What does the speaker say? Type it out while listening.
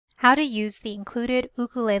How to use the included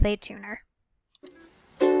ukulele tuner.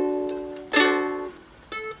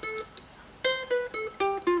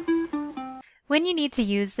 When you need to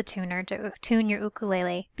use the tuner to tune your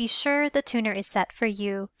ukulele, be sure the tuner is set for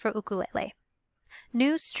you for ukulele.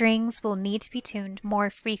 New strings will need to be tuned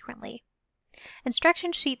more frequently.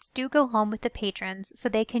 Instruction sheets do go home with the patrons so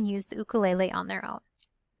they can use the ukulele on their own.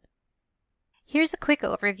 Here's a quick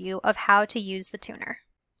overview of how to use the tuner.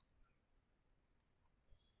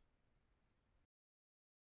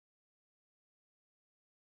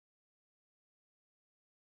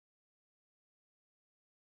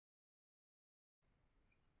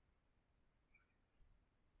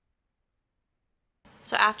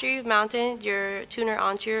 So after you've mounted your tuner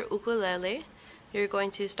onto your ukulele, you're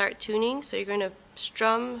going to start tuning. So you're going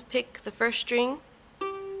to pick the first string.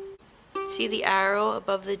 See the arrow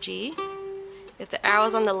above the G. If the arrow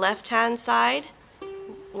is on the left-hand side,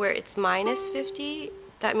 where it's -50,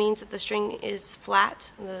 that means that the string is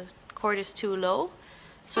flat, the chord is too low.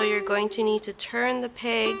 So you're going to need to turn the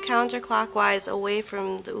peg counterclockwise away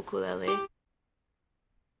from the ukulele.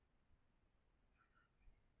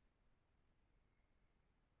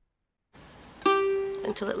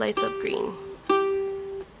 Until it lights up green.